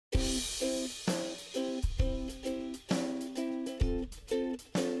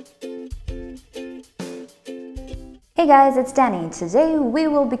Hey guys, it's Danny. Today we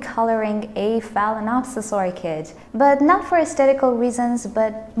will be coloring a Phalaenopsis orchid, but not for aesthetical reasons,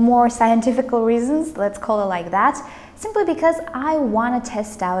 but more scientific reasons, let's call it like that, simply because I want to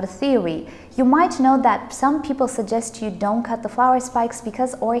test out a theory. You might know that some people suggest you don't cut the flower spikes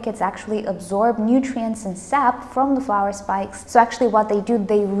because orchids actually absorb nutrients and sap from the flower spikes. So actually what they do,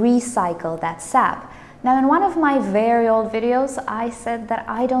 they recycle that sap. Now in one of my very old videos, I said that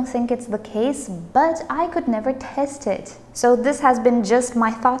I don't think it's the case, but I could never test it. So this has been just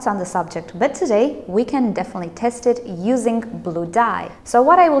my thoughts on the subject, but today we can definitely test it using blue dye. So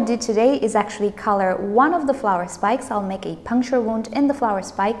what I will do today is actually color one of the flower spikes. I'll make a puncture wound in the flower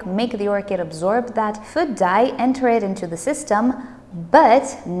spike, make the orchid absorb that food dye, enter it into the system,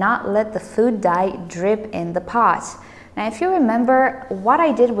 but not let the food dye drip in the pot. Now, if you remember what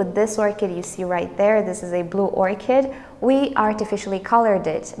I did with this orchid you see right there, this is a blue orchid, we artificially colored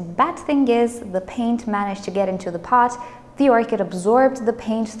it. Bad thing is the paint managed to get into the pot, the orchid absorbed the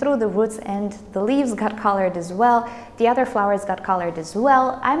paint through the roots and the leaves got colored as well, the other flowers got colored as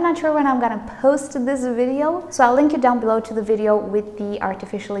well. I'm not sure when I'm gonna post this video, so I'll link it down below to the video with the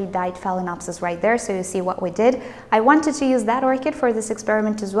artificially dyed Phalaenopsis right there so you see what we did. I wanted to use that orchid for this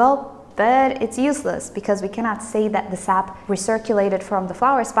experiment as well, but it's useless because we cannot say that the sap recirculated from the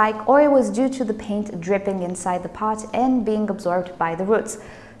flower spike or it was due to the paint dripping inside the pot and being absorbed by the roots.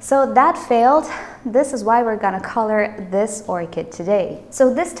 So that failed. This is why we're gonna color this orchid today.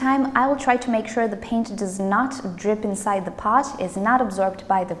 So this time I will try to make sure the paint does not drip inside the pot, is not absorbed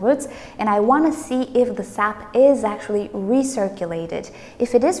by the roots, and I wanna see if the sap is actually recirculated.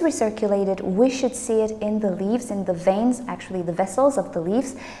 If it is recirculated, we should see it in the leaves, in the veins, actually the vessels of the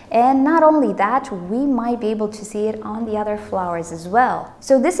leaves, and not only that, we might be able to see it on the other flowers as well.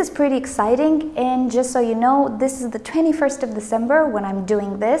 So this is pretty exciting, and just so you know, this is the 21st of December when I'm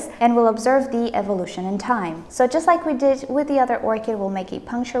doing this, and we'll observe the evolution in time. So just like we did with the other orchid, we'll make a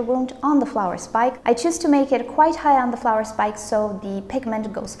puncture wound on the flower spike. I choose to make it quite high on the flower spike so the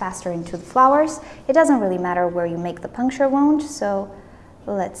pigment goes faster into the flowers. It doesn't really matter where you make the puncture wound, so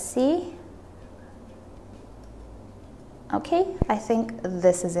let's see. Okay, I think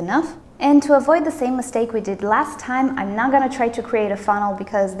this is enough. And to avoid the same mistake we did last time, I'm not gonna try to create a funnel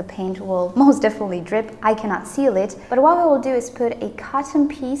because the paint will most definitely drip. I cannot seal it. But what we will do is put a cotton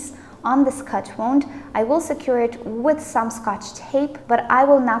piece on this cut wound. I will secure it with some Scotch tape, but I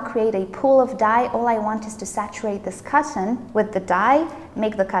will not create a pool of dye. All I want is to saturate this cotton with the dye,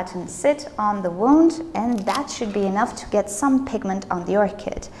 make the cotton sit on the wound, and that should be enough to get some pigment on the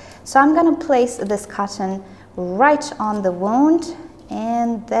orchid. So I'm gonna place this cotton right on the wound,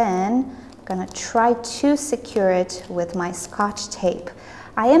 and then I'm gonna try to secure it with my Scotch tape.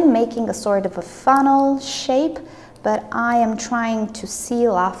 I am making a sort of a funnel shape, but I am trying to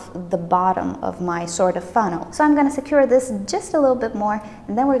seal off the bottom of my sort of funnel. So I'm gonna secure this just a little bit more,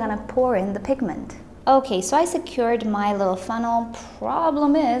 and then we're gonna pour in the pigment. Okay, so I secured my little funnel.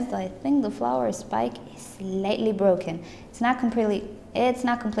 Problem is, I think the flower spike is slightly broken. It's not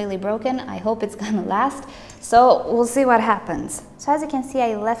completely broken. I hope it's gonna last. So we'll see what happens. So as you can see,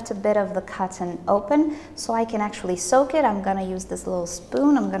 I left a bit of the cotton open so I can actually soak it. I'm gonna use this little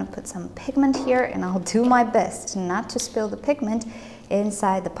spoon. I'm gonna put some pigment here and I'll do my best not to spill the pigment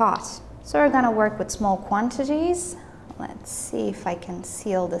inside the pot. So we're gonna work with small quantities. Let's see if I can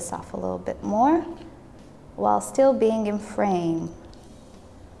seal this off a little bit more while still being in frame.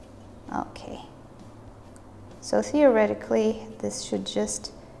 Okay. So theoretically, this should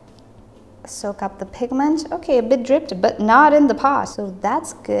just soak up the pigment. Okay, a bit dripped, but not in the pot. So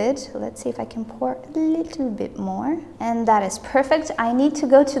that's good. Let's see if I can pour a little bit more. And that is perfect. I need to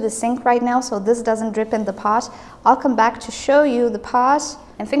go to the sink right now so this doesn't drip in the pot. I'll come back to show you the pot.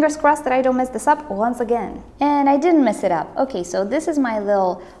 And fingers crossed that I don't mess this up once again. And I didn't mess it up. Okay, so this is my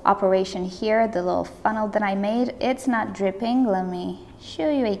little operation here, the little funnel that I made. It's not dripping. Let me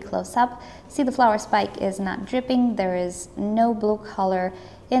show you a close-up. See, the flower spike is not dripping. There is no blue color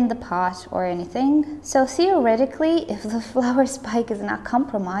in the pot or anything. So theoretically, if the flower spike is not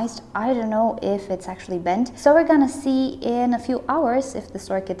compromised, I don't know if it's actually bent. So we're gonna see in a few hours if this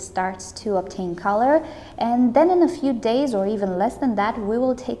orchid starts to obtain color, and then in a few days or even less than that, we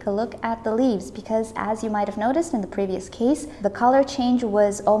will take a look at the leaves, because as you might have noticed in the previous case, the color change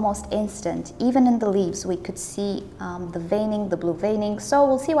was almost instant. Even in the leaves we could see the veining, the blue veining. So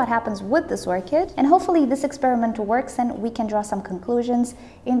we'll see what happens with this orchid, and hopefully this experiment works and we can draw some conclusions.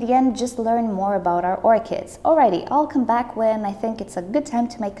 In the end, just learn more about our orchids. Alrighty, I'll come back when I think it's a good time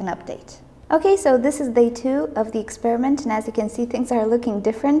to make an update. Okay, so this is day 2 of the experiment, and as you can see, things are looking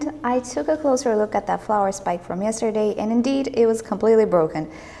different. I took a closer look at that flower spike from yesterday, and indeed, it was completely broken.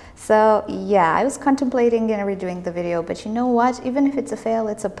 So yeah, I was contemplating redoing the video, but you know what? Even if it's a fail,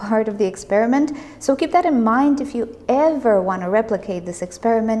 it's a part of the experiment. So keep that in mind if you ever want to replicate this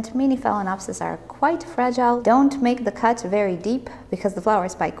experiment. Mini Phalaenopsis are quite fragile. Don't make the cut very deep because the flower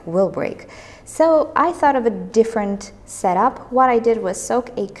spike will break. So I thought of a different setup. What I did was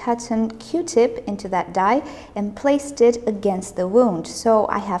soak a cotton Q-tip into that dye and placed it against the wound. So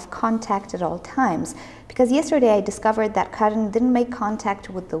I have contact at all times. Because yesterday I discovered that cotton didn't make contact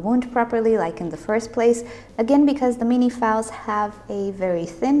with the wound properly, like in the first place. Again, because the mini phals have a very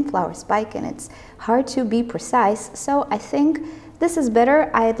thin flower spike and it's hard to be precise. So I think this is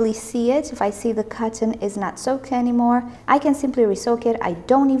better. I at least see it. If I see the cotton is not soaked anymore, I can simply resoak it. I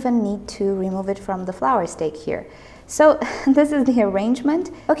don't even need to remove it from the flower stake here. So this is the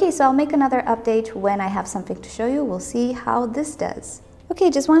arrangement. Okay, so I'll make another update when I have something to show you. We'll see how this does. Okay,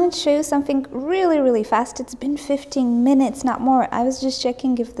 just wanted to show you something really fast. It's been 15 minutes, not more. I was just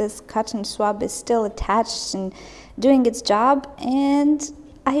checking if this cotton swab is still attached and doing its job, and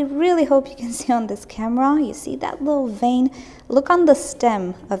I really hope you can see on this camera. You see that little vein? Look on the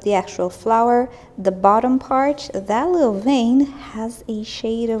stem of the actual flower, the bottom part. That little vein has a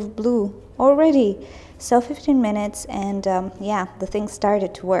shade of blue already. So 15 minutes and yeah, the thing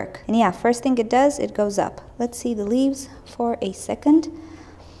started to work. And yeah, first thing it does, it goes up. Let's see the leaves for a second.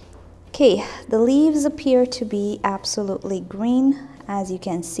 Okay, the leaves appear to be absolutely green, as you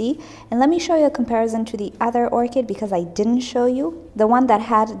can see. And let me show you a comparison to the other orchid because I didn't show you. The one that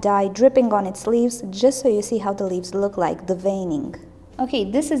had dye dripping on its leaves, just so you see how the leaves look like, the veining. Okay,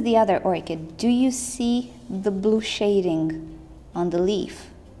 this is the other orchid. Do you see the blue shading on the leaf?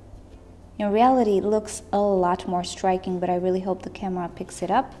 In reality, it looks a lot more striking, but I really hope the camera picks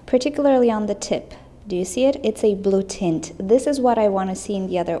it up, particularly on the tip. Do you see it? It's a blue tint. This is what I want to see in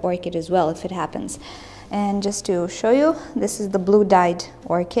the other orchid as well, if it happens. And just to show you, this is the blue dyed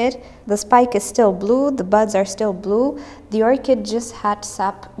orchid. The spike is still blue, the buds are still blue. The orchid just had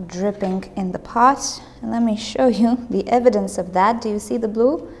sap dripping in the pot. And let me show you the evidence of that. Do you see the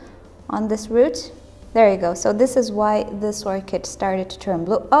blue on this root? There you go. So this is why this orchid started to turn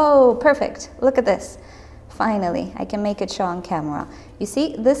blue. Oh, perfect. Look at this. Finally, I can make it show on camera. You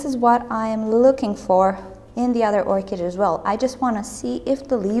see, this is what I am looking for in the other orchid as well. I just want to see if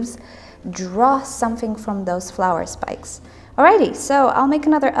the leaves draw something from those flower spikes. Alrighty, so I'll make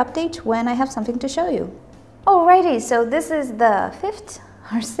another update when I have something to show you. Alrighty, so this is the 5th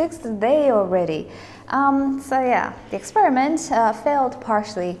or 6th day already. So yeah, the experiment failed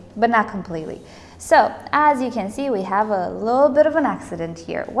partially, but not completely. So, as you can see, we have a little bit of an accident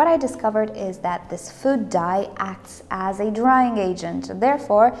here. What I discovered is that this food dye acts as a drying agent.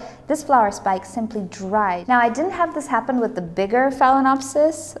 Therefore, this flower spike simply dried. Now, I didn't have this happen with the bigger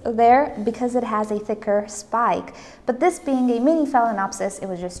Phalaenopsis there because it has a thicker spike. But this being a mini Phalaenopsis, it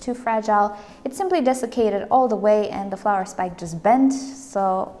was just too fragile. It simply desiccated all the way and the flower spike just bent.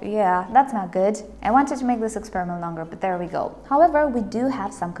 So yeah, that's not good. I wanted to make this experiment longer, but there we go. However, we do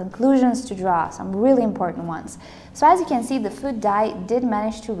have some conclusions to draw, some really important ones. So as you can see, the food dye did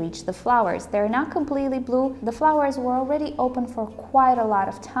manage to reach the flowers. They're not completely blue. The flowers were already open for quite a lot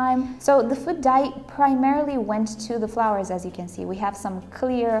of time. So the food dye primarily went to the flowers. As you can see, we have some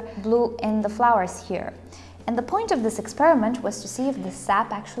clear blue in the flowers here. And the point of this experiment was to see if the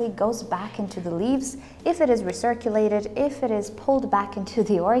sap actually goes back into the leaves, if it is recirculated, if it is pulled back into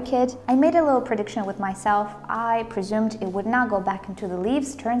the orchid. I made a little prediction with myself. I presumed it would not go back into the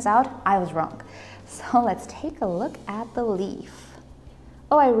leaves. Turns out I was wrong. So let's take a look at the leaf.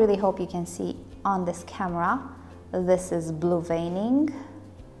 Oh, I really hope you can see on this camera. This is blue veining.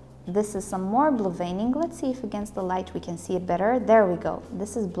 This is some more blue veining. Let's see if against the light we can see it better. There we go.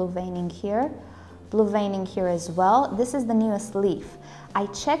 This is blue veining here. Blue veining here as well. This is the newest leaf. I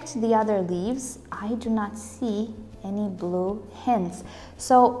checked the other leaves. I do not see any blue hints.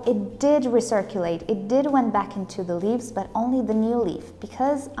 So it did recirculate. It did went back into the leaves, but only the new leaf,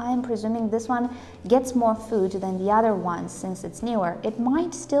 because I'm presuming this one gets more food than the other ones since it's newer. It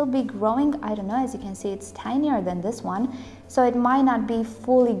might still be growing. I don't know. As you can see, it's tinier than this one. So it might not be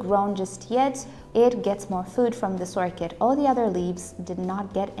fully grown just yet. It gets more food from this orchid. All the other leaves did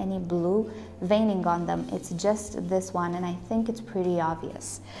not get any blue veining on them. It's just this one, and I think it's pretty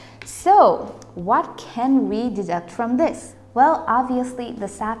obvious. So, what can we deduct from this? Well, obviously the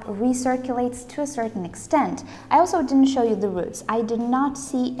sap recirculates to a certain extent. I also didn't show you the roots. I did not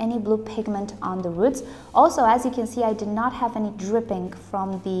see any blue pigment on the roots. Also, as you can see, I did not have any dripping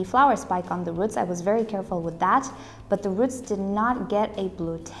from the flower spike on the roots. I was very careful with that, but the roots did not get a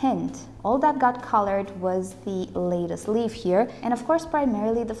blue tint. All that got colored was the latest leaf here, and of course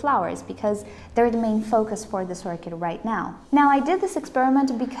primarily the flowers, because they're the main focus for this orchid right now. Now, I did this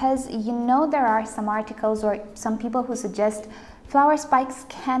experiment because there are some articles or some people who suggest flower spikes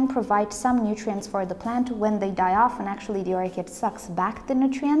can provide some nutrients for the plant when they die off, and actually the orchid sucks back the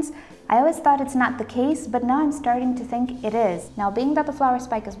nutrients. I always thought it's not the case, but now I'm starting to think it is. Now, being that the flower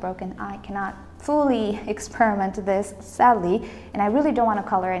spike is broken, I cannot fully experiment this, sadly, and I really don't want to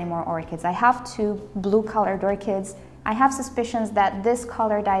color any more orchids. I have 2 blue colored orchids. I have suspicions that this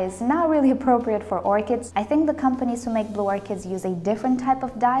color dye is not really appropriate for orchids. I think the companies who make blue orchids use a different type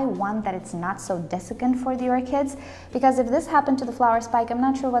of dye, one that it's not so desiccant for the orchids, because if this happened to the flower spike, I'm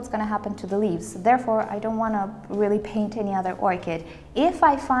not sure what's going to happen to the leaves. Therefore, I don't want to really paint any other orchid. If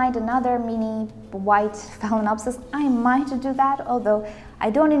I find another mini white Phalaenopsis, I might do that, although I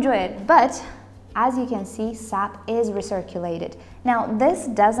don't enjoy it. But as you can see, sap is recirculated. Now, this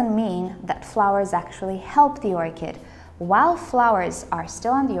doesn't mean that flowers actually help the orchid. While flowers are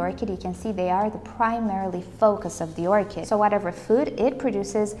still on the orchid, you can see they are the primarily focus of the orchid. So whatever food it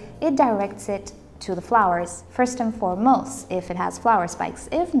produces, it directs it to the flowers, first and foremost, if it has flower spikes.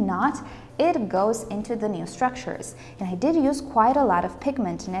 If not, it goes into the new structures. And I did use quite a lot of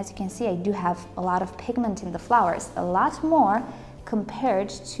pigment, and as you can see, I do have a lot of pigment in the flowers, a lot more compared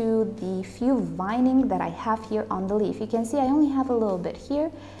to the few vining that I have here on the leaf. You can see I only have a little bit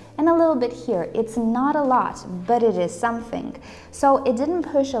here and a little bit here. It's not a lot, but it is something. So it didn't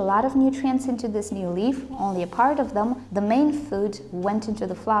push a lot of nutrients into this new leaf, only a part of them. The main food went into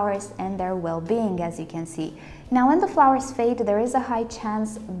the flowers and their well-being, as you can see. Now, when the flowers fade, there is a high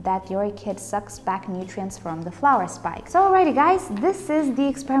chance that the orchid sucks back nutrients from the flower spike. So alrighty guys, this is the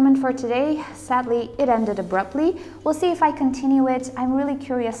experiment for today. Sadly, it ended abruptly. We'll see if I continue it. I'm really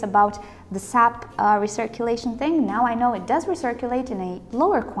curious about the sap recirculation thing. Now I know it does recirculate in a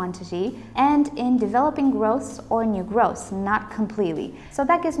lower quantity and in developing growths or new growths, not completely. So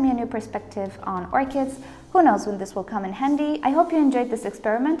that gives me a new perspective on orchids. Who knows when this will come in handy. I hope you enjoyed this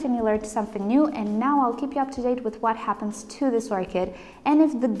experiment and you learned something new, and now I'll keep you up to date with what happens to this orchid and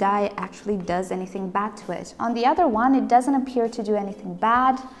if the dye actually does anything bad to it. On the other one, it doesn't appear to do anything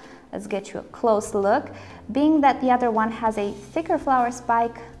bad. Let's get you a close look. Being that the other one has a thicker flower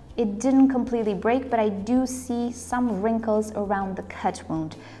spike, it didn't completely break, but I do see some wrinkles around the cut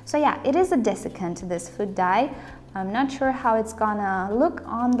wound. So yeah, it is a desiccant, this food dye. I'm not sure how it's gonna look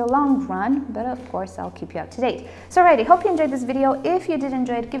on the long run, but of course I'll keep you up to date. So alrighty, hope you enjoyed this video. If you did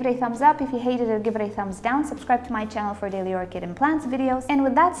enjoy it, give it a thumbs up. If you hated it, give it a thumbs down. Subscribe to my channel for daily orchid and plants videos. And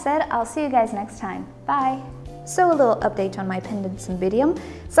with that said, I'll see you guys next time. Bye! So a little update on my pendant cymbidium.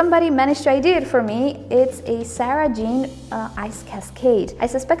 Somebody managed to ID it for me. It's a Sarah Jean ice cascade. I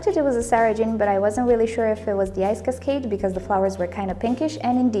suspected it was a Sarah Jean, but I wasn't really sure if it was the ice cascade because the flowers were kind of pinkish,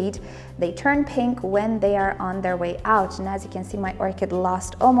 and indeed they turn pink when they are on their way out. And as you can see, my orchid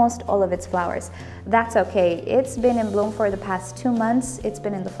lost almost all of its flowers. That's okay. It's been in bloom for the past 2 months. It's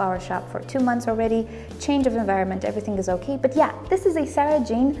been in the flower shop for 2 months already. Change of environment, everything is okay. But yeah, this is a Sarah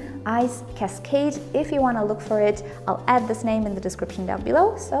Jean ice cascade. If you want to look for it, I'll add this name in the description down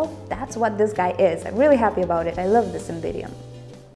below. So that's what this guy is. I'm really happy about it. I love this cymbidium.